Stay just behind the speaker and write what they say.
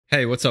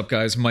Hey, what's up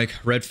guys? Mike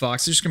Red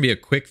Fox. This is going to be a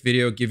quick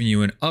video giving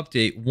you an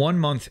update 1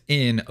 month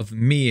in of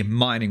me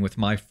mining with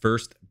my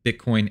first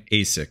Bitcoin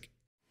ASIC.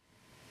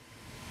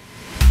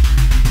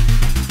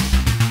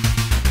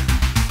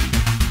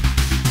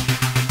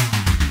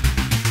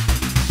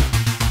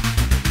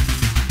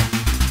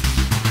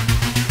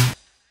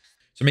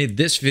 So I made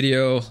this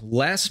video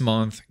last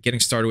month getting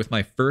started with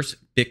my first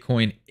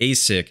Bitcoin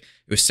ASIC. It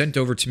was sent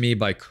over to me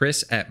by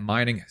Chris at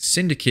Mining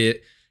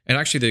Syndicate. And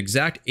actually the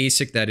exact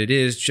ASIC that it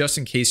is, just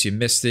in case you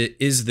missed it,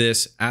 is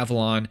this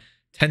Avalon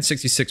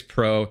 1066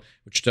 Pro,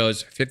 which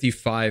does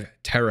 55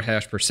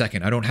 terahash per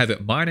second. I don't have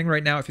it mining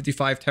right now at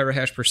 55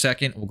 terahash per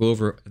second. We'll go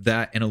over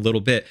that in a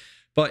little bit.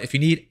 But if you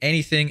need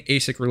anything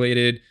ASIC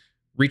related,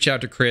 reach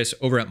out to Chris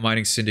over at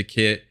Mining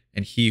Syndicate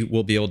and he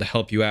will be able to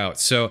help you out.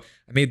 So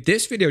I made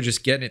this video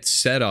just getting it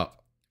set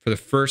up for the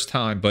first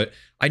time, but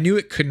I knew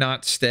it could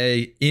not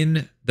stay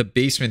in the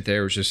basement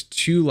there. It was just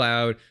too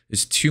loud.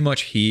 There's too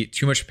much heat,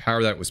 too much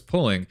power that was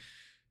pulling.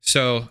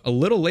 So a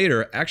little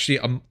later, actually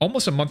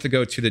almost a month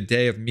ago to the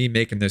day of me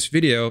making this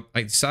video,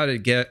 I decided to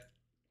get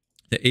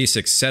the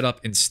ASIC set up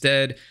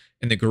instead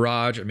in the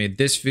garage. I made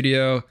this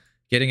video,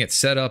 getting it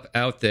set up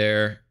out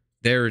there.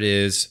 There it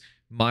is,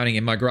 mining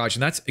in my garage.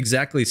 And that's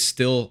exactly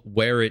still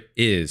where it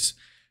is.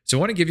 So I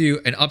want to give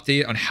you an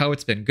update on how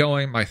it's been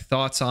going, my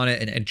thoughts on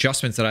it, and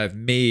adjustments that I've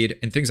made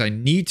and things I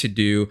need to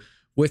do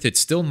with it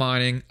still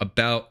mining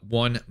about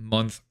 1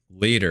 month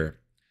later.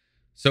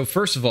 So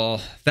first of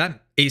all,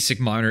 that ASIC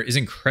miner is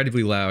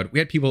incredibly loud. We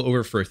had people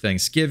over for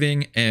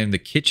Thanksgiving and the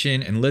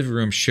kitchen and living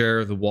room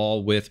share the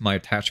wall with my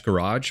attached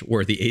garage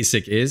where the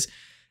ASIC is.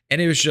 And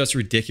it was just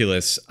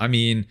ridiculous. I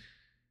mean,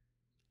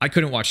 I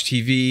couldn't watch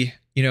TV,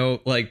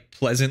 like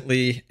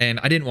pleasantly. And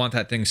I didn't want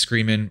that thing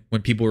screaming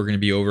when people were going to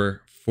be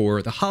over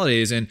for the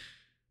holidays. And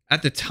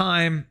at the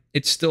time,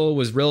 it still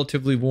was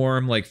relatively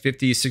warm, like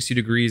 50, 60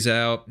 degrees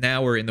out.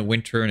 Now we're in the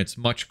winter and it's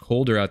much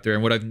colder out there.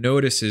 And what I've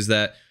noticed is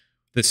that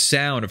the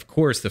sound, of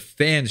course, the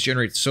fans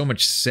generate so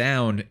much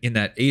sound in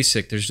that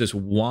ASIC. There's this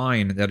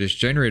whine that is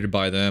generated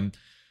by them.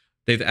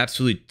 They've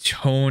absolutely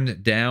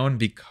toned down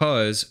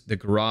because the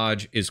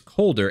garage is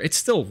colder. It's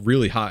still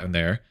really hot in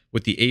there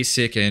with the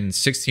ASIC and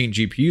 16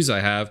 GPUs I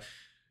have,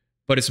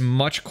 but it's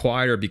much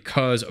quieter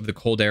because of the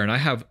cold air. And I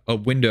have a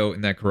window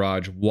in that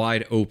garage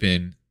wide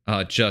open,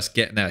 just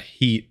getting that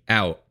heat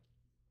out.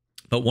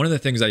 But one of the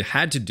things I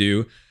had to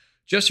do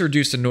just to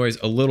reduce the noise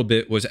a little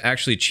bit was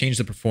actually change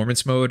the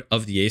performance mode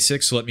of the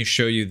ASIC. So let me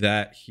show you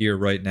that here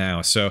right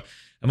now. So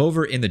I'm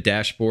over in the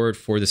dashboard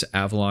for this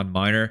Avalon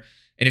miner.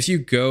 And if you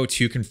go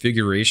to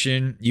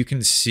configuration, you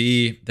can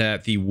see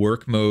that the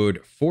work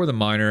mode for the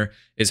miner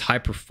is high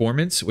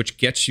performance, which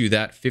gets you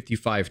that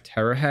 55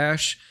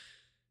 terahash.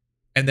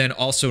 And then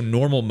also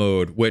normal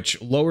mode,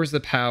 which lowers the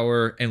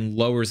power and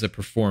lowers the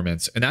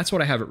performance. And that's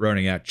what I have it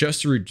running at,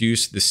 just to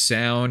reduce the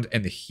sound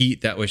and the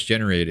heat that was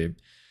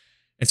generated.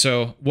 And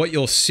so what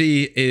you'll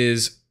see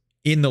is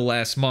in the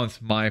last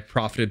month, my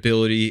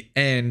profitability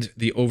and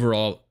the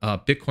overall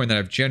Bitcoin that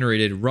I've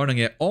generated running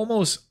it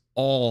almost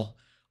all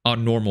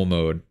on normal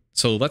mode.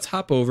 So let's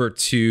hop over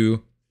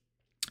to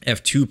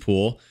F2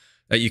 pool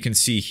that you can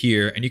see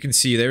here. And you can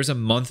see there's a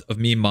month of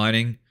me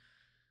mining,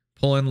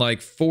 pulling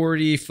like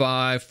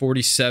 45,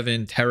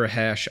 47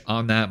 terahash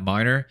on that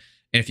miner.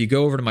 And if you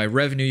go over to my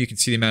revenue, you can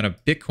see the amount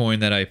of Bitcoin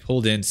that I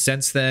pulled in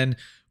since then,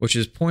 which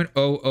is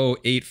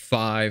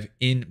 0.0085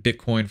 in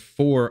Bitcoin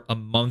for a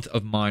month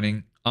of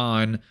mining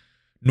on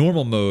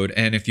normal mode.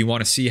 And if you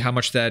want to see how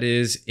much that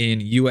is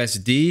in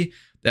USD,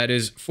 that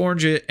is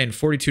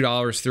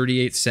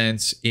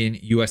 $442.38 in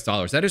US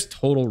dollars. That is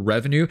total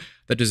revenue.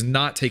 That does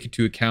not take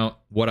into account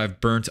what I've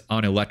burnt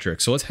on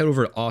electric. So let's head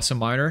over to Awesome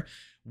Miner,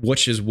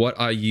 which is what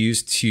I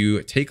use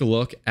to take a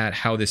look at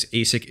how this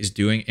ASIC is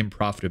doing in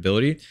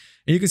profitability.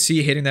 And you can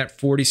see hitting that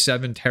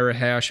 47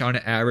 terahash on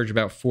average,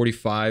 about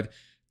 45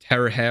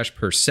 terahash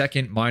per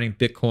second, mining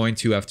Bitcoin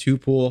to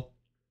F2 pool.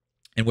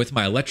 And with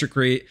my electric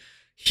rate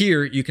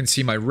here, you can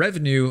see my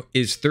revenue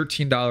is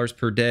 $13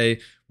 per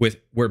day with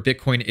where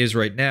Bitcoin is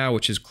right now,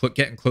 which is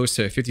getting close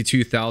to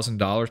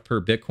 $52,000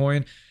 per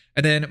Bitcoin.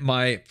 And then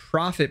my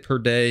profit per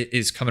day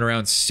is coming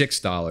around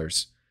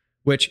 $6,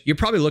 which you're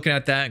probably looking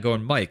at that and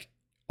going, Mike,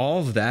 all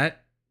of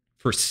that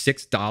for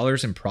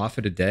 $6 in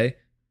profit a day?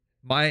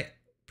 My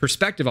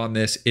perspective on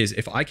this is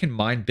if I can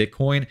mine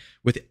Bitcoin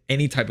with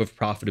any type of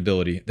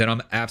profitability, then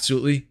I'm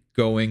absolutely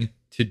going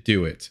to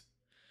do it.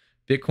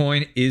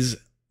 Bitcoin is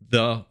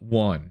the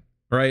one,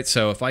 right?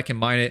 So if I can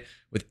mine it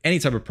with any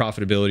type of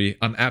profitability,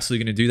 I'm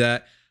absolutely going to do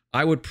that.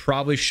 I would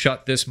probably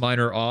shut this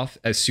miner off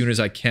as soon as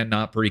I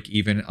cannot break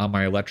even on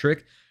my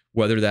electric,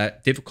 whether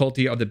that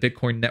difficulty of the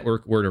Bitcoin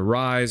network were to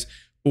rise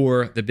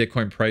or the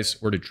Bitcoin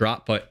price were to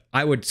drop, but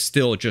I would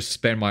still just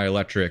spend my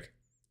electric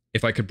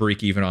if I could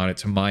break even on it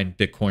to mine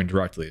Bitcoin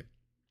directly.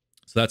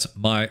 So that's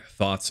my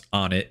thoughts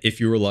on it. If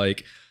you were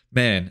like,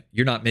 man,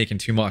 you're not making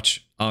too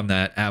much on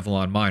that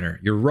Avalon miner,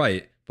 you're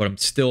right, but I'm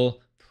still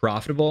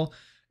profitable.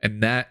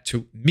 And that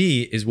to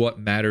me is what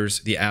matters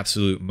the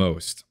absolute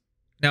most.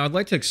 Now, I'd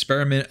like to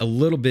experiment a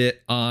little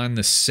bit on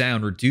the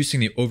sound, reducing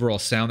the overall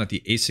sound that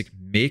the ASIC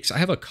makes. I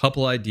have a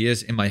couple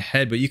ideas in my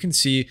head, but you can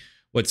see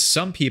what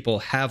some people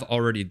have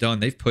already done.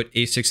 They've put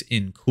ASICs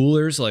in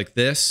coolers like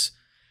this.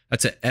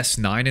 That's an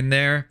S9 in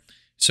there.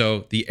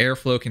 So the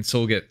airflow can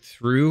still get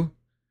through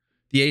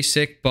the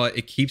ASIC, but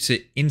it keeps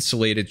it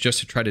insulated just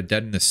to try to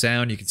deaden the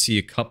sound. You can see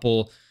a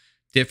couple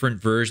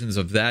different versions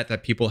of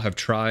that people have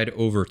tried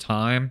over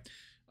time.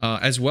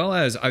 As well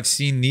as I've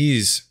seen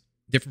these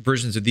different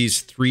versions of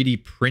these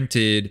 3D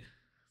printed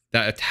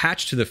that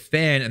attach to the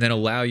fan and then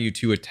allow you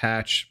to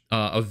attach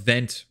a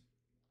vent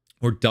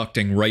or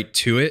ducting right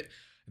to it.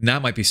 And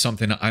that might be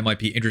something that I might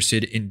be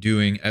interested in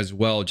doing as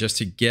well, just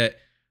to get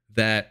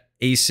that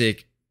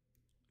ASIC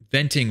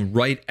venting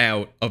right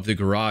out of the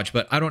garage.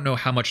 But I don't know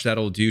how much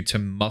that'll do to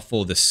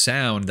muffle the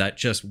sound, that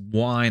just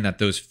whine that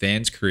those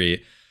fans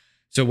create.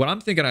 So what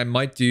I'm thinking I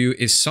might do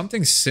is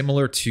something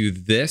similar to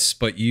this,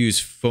 but use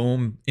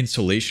foam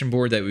insulation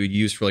board that we would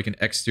use for like an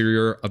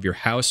exterior of your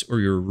house or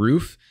your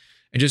roof,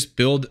 and just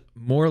build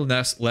more or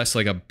less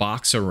like a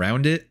box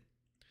around it.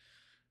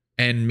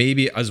 And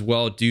maybe as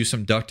well do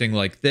some ducting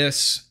like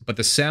this, but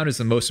the sound is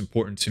the most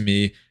important to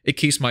me. It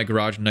keeps my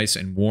garage nice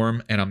and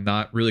warm, and I'm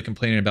not really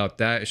complaining about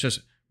that. It's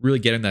just really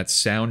getting that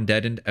sound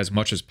deadened as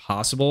much as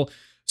possible,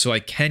 so I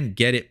can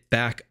get it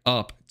back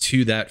up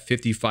to that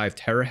 55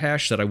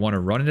 terahash that I want to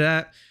run it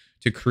at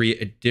to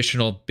create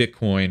additional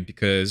Bitcoin,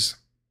 because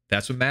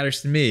that's what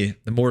matters to me.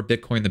 The more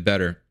Bitcoin, the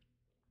better.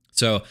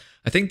 So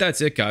I think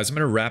that's it, guys. I'm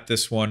going to wrap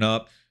this one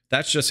up.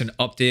 That's just an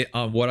update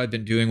on what I've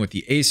been doing with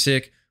the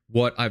ASIC,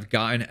 what I've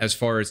gotten as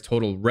far as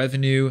total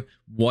revenue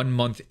 1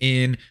 month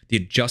in, the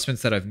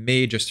adjustments that I've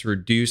made just to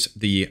reduce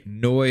the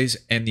noise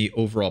and the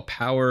overall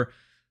power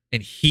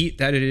and heat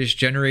that it is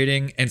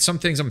generating, and some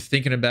things I'm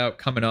thinking about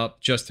coming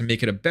up just to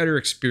make it a better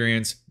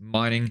experience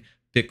mining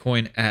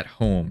Bitcoin at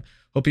home.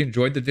 Hope you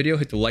enjoyed the video.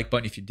 Hit the like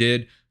button if you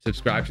did.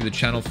 Subscribe to the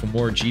channel for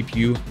more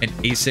GPU and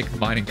ASIC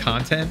mining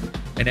content,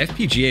 and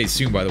FPGA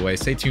soon, by the way.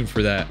 Stay tuned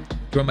for that.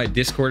 Join my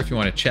Discord if you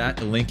want to chat.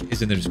 The link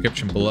is in the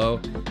description below.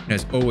 And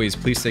as always,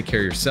 please take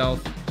care of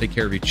yourself, take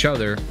care of each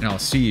other, and I'll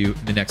see you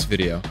in the next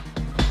video.